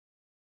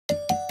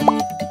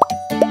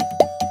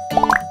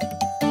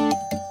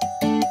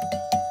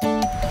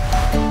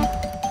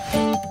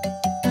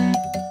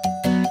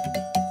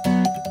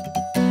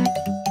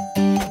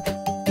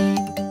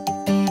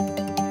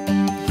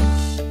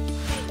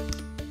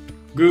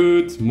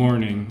Good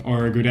morning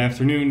or good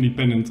afternoon,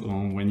 dependent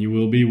on when you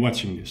will be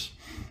watching this.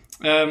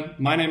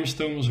 My name is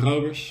Thomas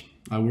Robers.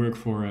 I work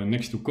for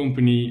Next2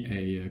 Company,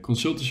 a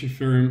consultancy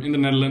firm in the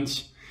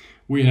Netherlands.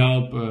 We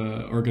help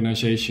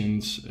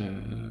organizations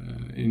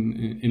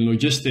in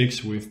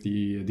logistics with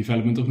the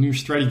development of new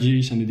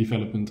strategies and the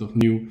development of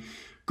new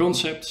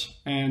concepts.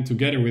 And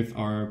together with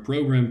our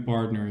program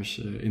partners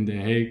in The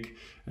Hague,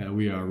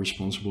 we are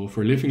responsible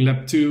for Living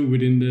Lab 2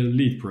 within the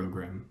LEAD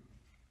program.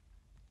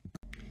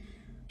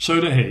 So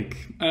The Hague.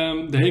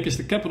 The Hague is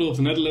the capital of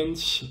the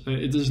Netherlands.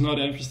 It is not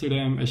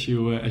Amsterdam, as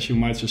you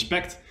might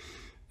suspect.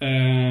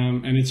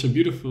 And it's a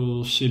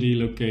beautiful city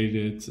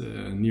located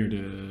near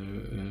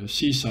the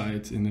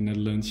seaside in the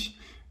Netherlands.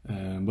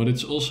 But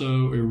it's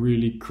also a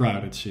really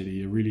crowded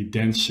city, a really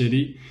dense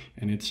city,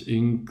 and it's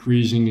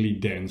increasingly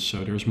dense.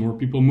 So there's more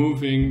people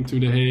moving to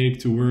The Hague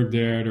to work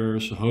there.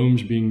 There's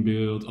homes being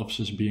built,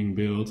 offices being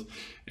built.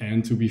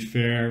 And to be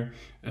fair,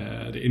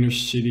 the inner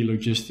city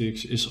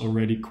logistics is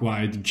already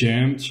quite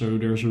jammed. So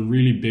there's a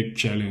really big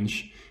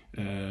challenge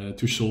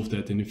to solve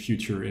that in the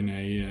future in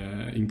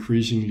a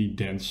increasingly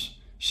dense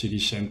city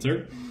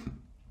center.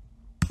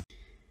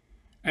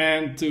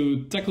 And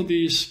to tackle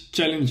these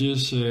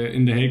challenges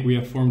in The Hague, we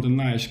have formed a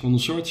nice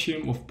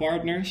consortium of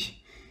partners.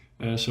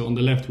 So on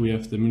the left we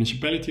have the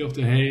municipality of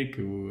The Hague,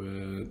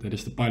 that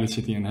is the pilot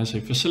city and has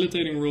a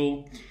facilitating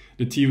role.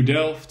 The TU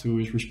Delft, who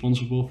is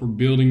responsible for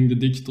building the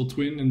digital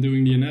twin and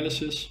doing the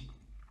analysis.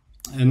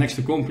 And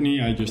Next2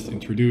 Company, I just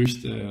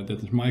introduced, that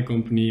is my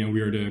company, and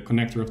we are the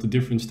connector of the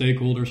different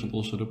stakeholders and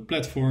also the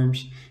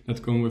platforms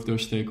that come with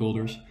those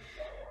stakeholders.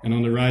 And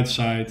on the right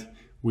side,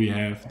 we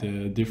have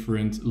the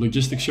different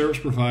logistic service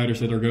providers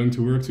that are going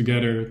to work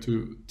together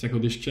to tackle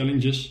these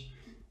challenges.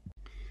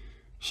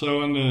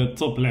 So on the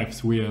top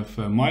left we have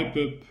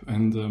MyPub,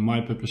 and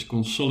MyPub is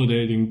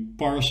consolidating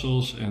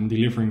parcels and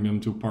delivering them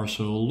to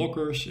parcel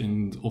lockers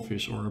in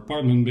office or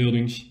apartment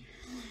buildings.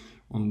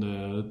 On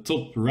the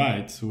top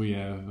right we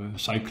have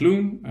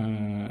Cycloon,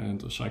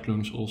 and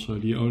Cycloon is also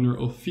the owner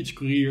of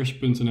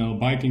fietscouriers.nl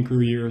biking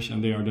couriers,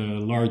 and they are the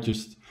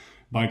largest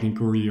biking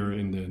courier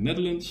in the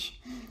Netherlands.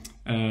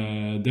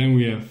 Then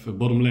we have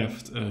bottom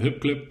left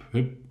HubClub.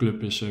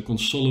 HubClub is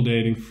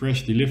consolidating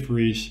fresh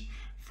deliveries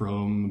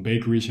from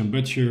bakeries and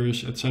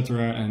butchers,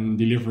 etc., and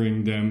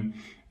delivering them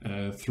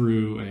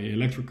through an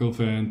electrical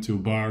van to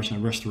bars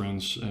and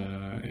restaurants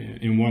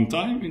in one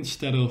time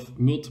instead of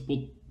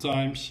multiple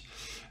times.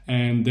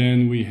 And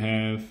then we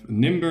have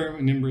Nimber.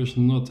 Nimber is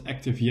not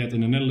active yet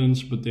in the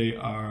Netherlands, but they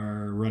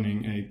are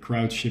running a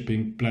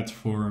crowdshipping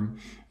platform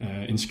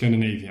in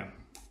Scandinavia.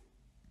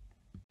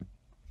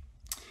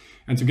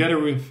 And together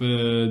with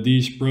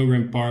these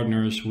program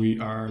partners, we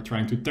are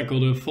trying to tackle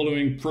the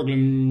following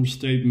problem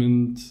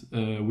statement,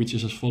 which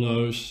is as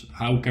follows: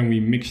 how can we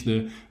mix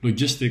the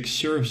logistics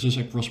services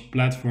across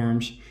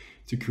platforms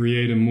to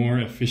create a more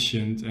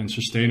efficient and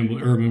sustainable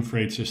urban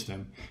freight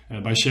system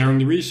by sharing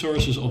the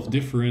resources of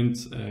different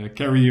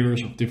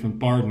carriers, of different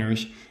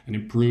partners, and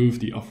improve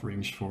the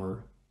offerings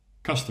for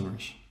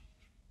customers.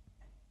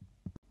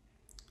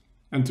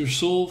 And to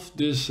solve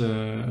this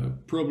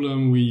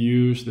problem, we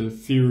use the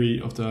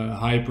theory of the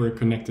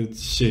hyper-connected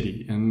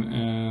city.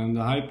 And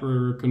the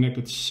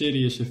hyper-connected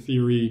city is a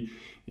theory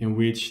in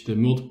which the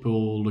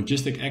multiple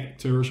logistic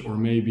actors, or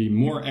maybe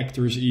more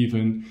actors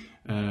even,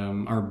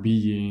 are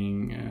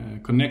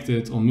being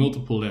connected on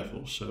multiple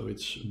levels. So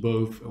it's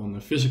both on a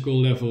physical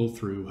level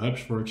through hubs,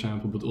 for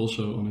example, but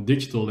also on a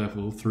digital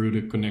level through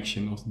the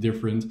connection of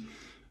different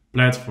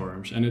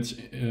platforms. And it's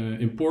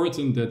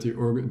important that the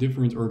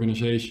different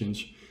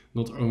organizations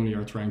not only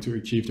are trying to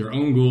achieve their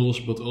own goals,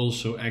 but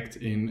also act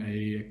in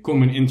a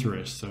common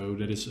interest. So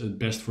that is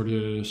best for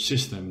the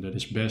system, that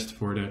is best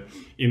for the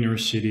inner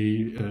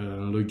city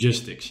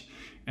logistics.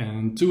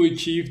 And to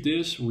achieve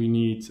this, we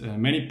need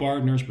many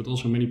partners, but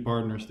also many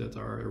partners that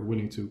are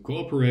willing to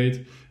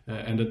cooperate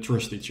and that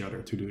trust each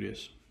other to do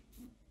this.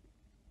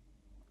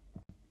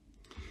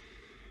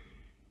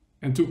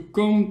 And to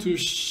come to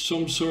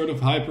some sort of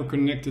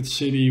hyper-connected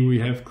city, we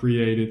have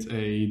created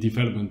a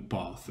development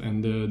path.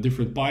 And the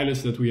different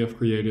pilots that we have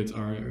created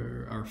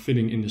are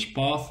fitting in this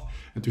path.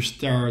 And to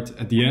start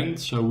at the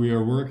end, so we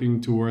are working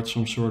towards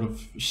some sort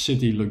of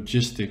city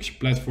logistics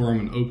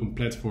platform, an open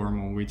platform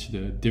on which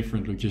the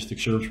different logistic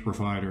service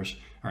providers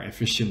are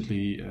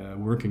efficiently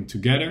working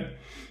together.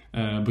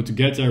 But to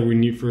get there,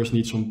 we first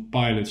need some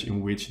pilots in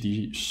which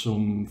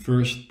some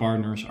first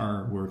partners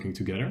are working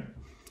together.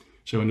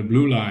 So in the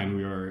blue line,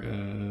 we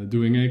are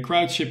doing a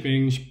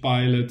crowdshipping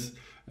pilot.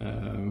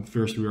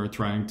 First, we are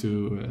trying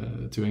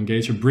to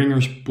engage a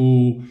bringers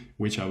pool,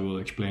 which I will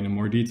explain in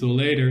more detail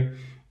later,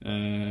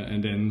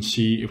 and then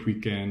see if we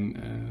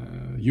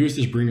can use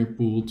this bringer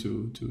pool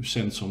to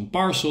send some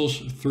parcels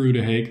through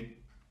The Hague.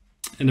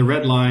 And the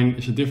red line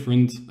is a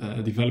different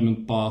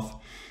development path,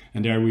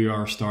 and there we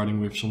are starting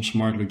with some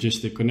smart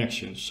logistic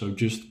connections. So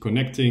just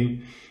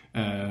connecting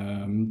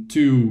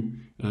to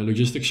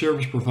logistic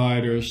service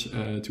providers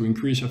to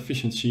increase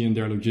efficiency in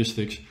their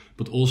logistics,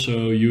 but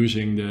also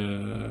using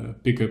the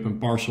pickup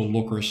and parcel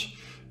lockers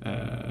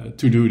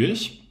to do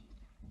this.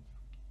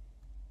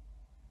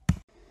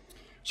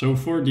 So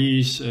for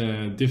these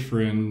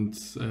different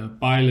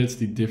pilots,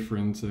 the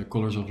different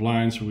colors of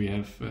lines, we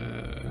have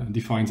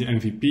defined the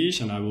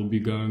MVPs, and I will be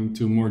going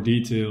to more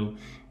detail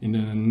in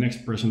the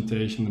next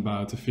presentation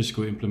about the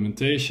physical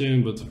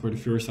implementation. But for the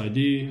first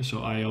idea,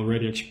 so I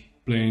already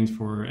explained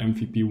for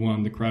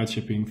MVP1, the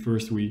crowdshipping,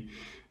 first we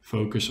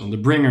focus on the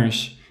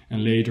bringers,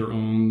 and later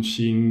on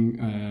seeing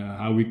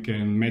how we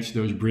can match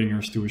those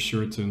bringers to a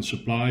certain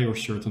supply or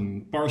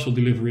certain parcel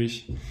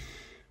deliveries.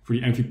 For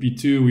the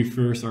MVP2, we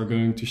first are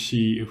going to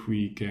see if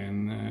we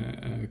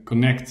can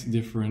connect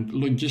different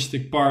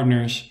logistic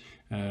partners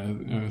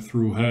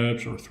through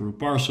hubs or through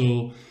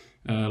parcel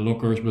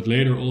lockers, but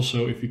later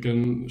also if we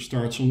can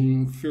start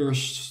some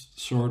first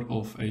sort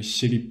of a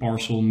city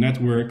parcel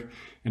network,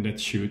 and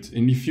that should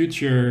in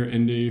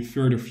the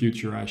further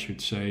future, I should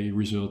say,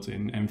 result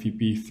in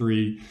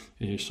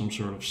MVP3, some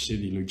sort of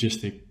city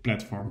logistic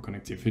platform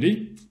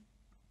connectivity.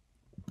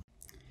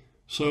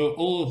 So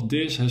all of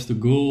this has the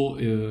goal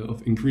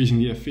of increasing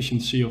the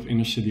efficiency of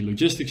inner city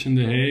logistics in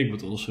The Hague,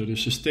 but also the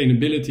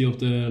sustainability of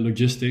the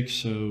logistics.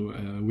 So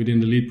within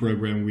the LEAD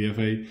program, we have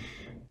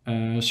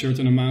a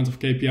certain amount of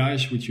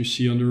KPIs, which you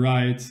see on the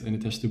right, and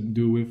it has to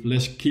do with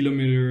less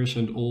kilometers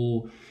and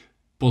all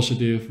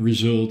positive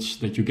results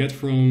that you get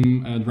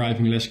from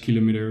driving less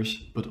kilometers,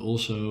 but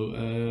also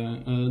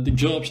the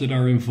jobs that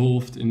are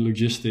involved in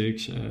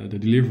logistics, the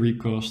delivery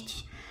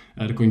costs,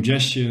 the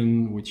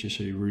congestion, which is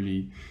a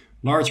really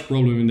large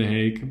problem in The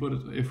Hague, but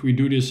if we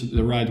do this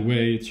the right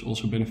way, it's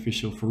also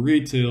beneficial for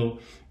retail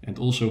and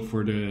also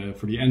for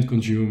the end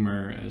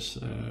consumer, as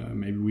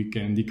maybe we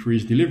can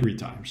decrease delivery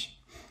times.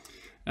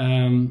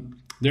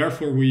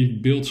 Therefore, we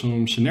built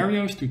some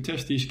scenarios to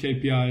test these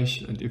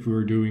KPIs, and if we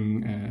were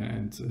doing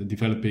and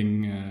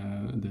developing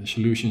the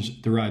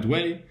solutions the right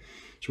way.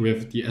 So we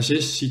have the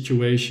as-is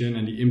situation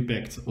and the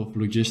impact of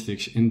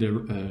logistics in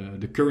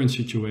the current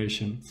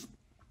situation.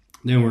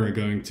 Then we're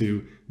going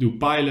to do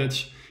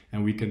pilots,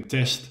 and we can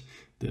test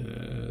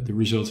the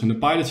results in the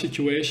pilot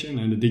situation,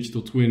 and the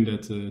digital twin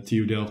that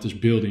TU Delft is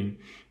building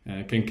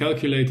can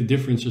calculate the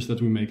differences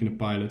that we make in a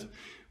pilot.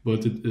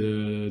 But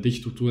the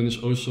digital twin is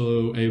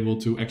also able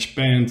to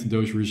expand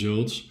those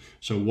results.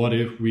 So what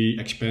if we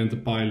expand the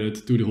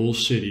pilot to the whole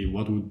city?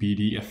 What would be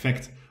the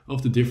effect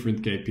of the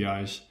different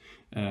KPIs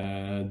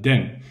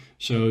then?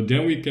 So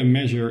then we can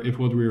measure if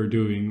what we are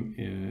doing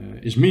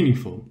is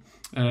meaningful.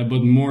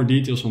 But more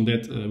details on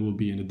that will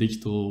be in the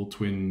digital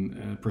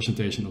twin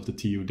presentation of the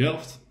TU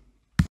Delft.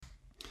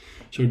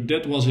 So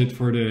that was it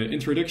for the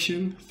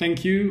introduction.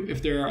 Thank you.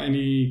 If there are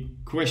any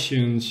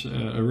questions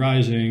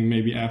arising,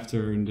 maybe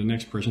after the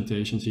next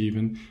presentations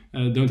even,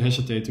 don't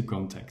hesitate to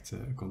contact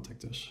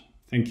us.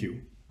 Thank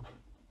you.